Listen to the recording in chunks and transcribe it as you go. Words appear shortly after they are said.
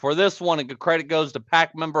For this one, credit goes to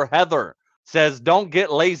pack member Heather. Says, don't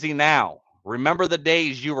get lazy now. Remember the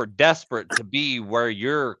days you were desperate to be where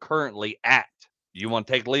you're currently at. You want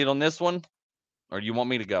to take lead on this one, or do you want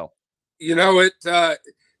me to go? You know,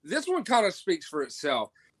 this one kind of speaks for itself.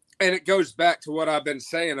 And it goes back to what I've been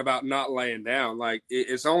saying about not laying down. Like,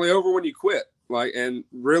 it's only over when you quit. Like, and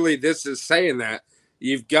really, this is saying that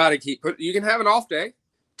you've got to you can have an off day,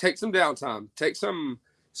 take some downtime, take some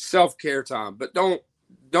self-care time, but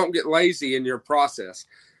don't get lazy in your process.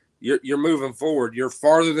 You're moving forward. You're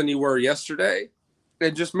farther than you were yesterday,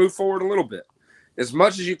 and just move forward a little bit, as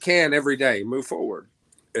much as you can every day. Move forward,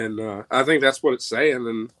 and I think that's what it's saying.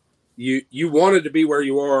 And you wanted to be where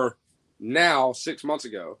you are now 6 months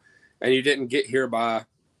ago, and you didn't get here by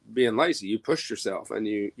being lazy. You pushed yourself, and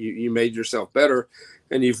you made yourself better,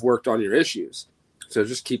 and you've worked on your issues. So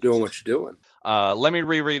just keep doing what you're doing. Let me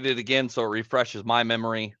reread it again so it refreshes my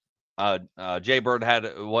memory. Jay Bird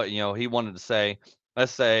had what he wanted to say.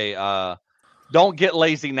 Let's say, don't get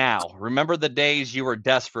lazy now. Remember the days you were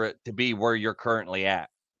desperate to be where you're currently at.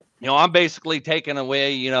 I'm basically taking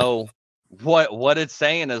away, what it's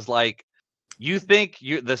saying is like, you think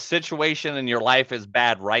the situation in your life is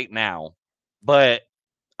bad right now, but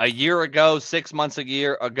a year ago, 6 months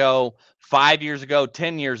ago, 5 years ago,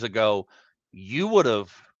 10 years ago, you would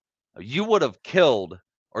have killed,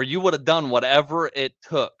 or you would have done whatever it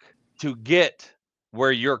took to get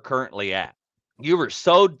where you're currently at. You were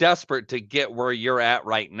so desperate to get where you're at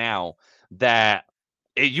right now that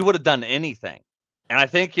you would have done anything. And I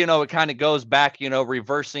think, it kind of goes back,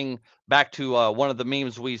 reversing back to one of the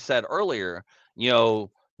memes we said earlier,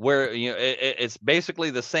 where, it's basically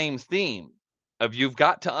the same theme of you've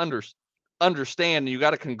got to understand, you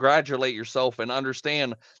got to congratulate yourself and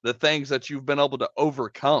understand the things that you've been able to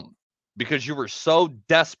overcome because you were so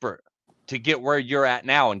desperate to get where you're at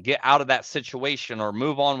now and get out of that situation or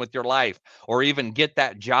move on with your life or even get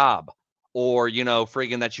that job or,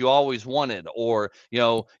 friggin' that you always wanted, or,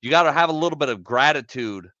 you got to have a little bit of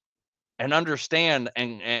gratitude and understand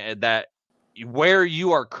and that where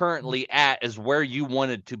you are currently at is where you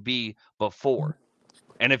wanted to be before.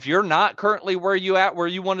 And if you're not currently where you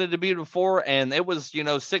wanted to be before, and it was,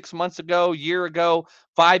 6 months ago, year ago,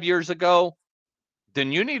 5 years ago,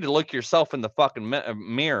 then you need to look yourself in the fucking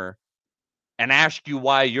mirror and ask you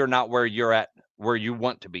why you're not where you're at, where you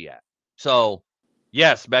want to be at. So,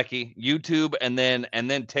 yes, Becky, YouTube and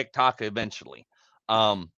then TikTok eventually.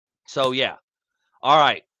 So yeah. All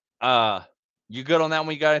right. You good on that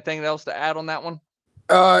one? You got anything else to add on that one?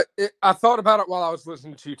 I thought about it while I was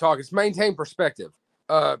listening to you talk. It's maintain perspective.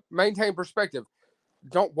 Maintain perspective.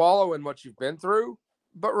 Don't wallow in what you've been through,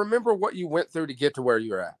 but remember what you went through to get to where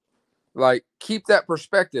you're at. Like, keep that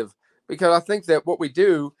perspective, because I think that what we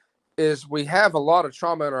do is we have a lot of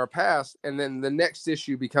trauma in our past, and then the next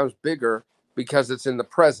issue becomes bigger because it's in the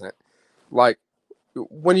present. Like,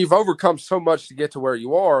 when you've overcome so much to get to where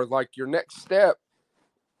you are, like, your next step,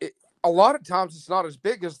 a lot of times it's not as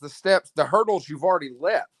big as the hurdles you've already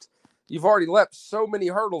leapt. You've already leapt so many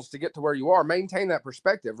hurdles to get to where you are. Maintain that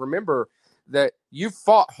perspective. Remember that you've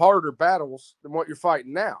fought harder battles than what you're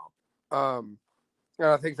fighting now. And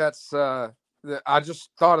I think that's, I just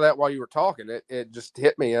thought of that while you were talking. It just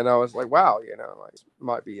hit me, and I was like, wow, like,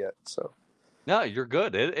 might be it. So, no, you're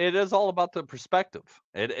good. It is all about the perspective.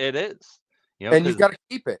 It is, and you've got to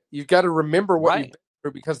keep it. You've got to remember what you've been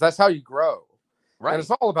through, because that's how you grow. Right. And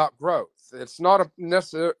it's all about growth. It's not a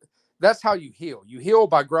necessary. That's how you heal. You heal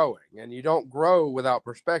by growing, and you don't grow without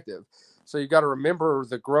perspective. So you got to remember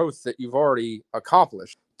the growth that you've already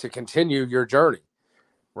accomplished to continue your journey.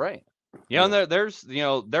 Right. And there's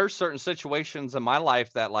certain situations in my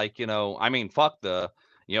life that, like, fuck the,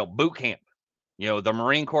 boot camp, the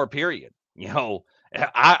Marine Corps period.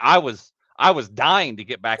 I was dying to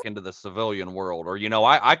get back into the civilian world, or,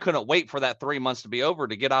 I couldn't wait for that 3 months to be over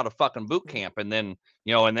to get out of fucking boot camp and then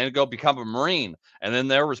go become a Marine. And then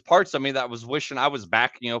there was parts of me that was wishing I was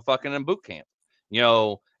back, fucking in boot camp.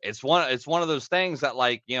 It's one of those things that,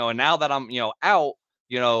 like, and now that I'm, out,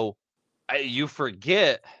 you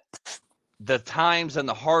forget the times and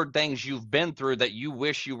the hard things you've been through that you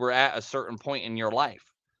wish you were at a certain point in your life.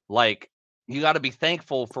 Like, you got to be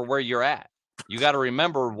thankful for where you're at. You got to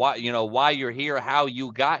remember why you're here, how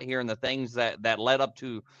you got here, and the things that led up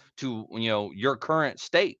to your current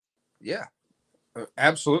state. Yeah,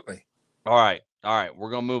 absolutely. All right. We're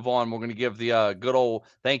going to move on. We're going to give the good old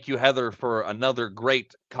thank you, Heather, for another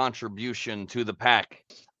great contribution to the pack.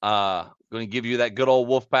 Going to give you that good old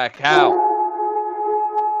Wolfpack how.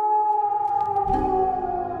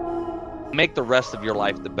 Make the rest of your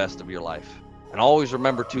life the best of your life. And always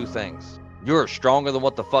remember two things. You're stronger than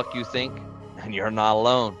what the fuck you think, and you're not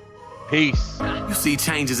alone. Peace. You see,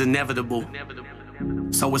 change is inevitable.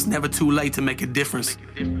 So it's never too late to make a difference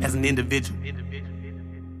as an individual.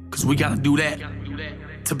 Because we got to do that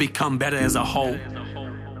to become better as a whole.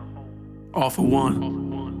 All for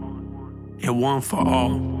one and one for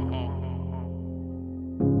all.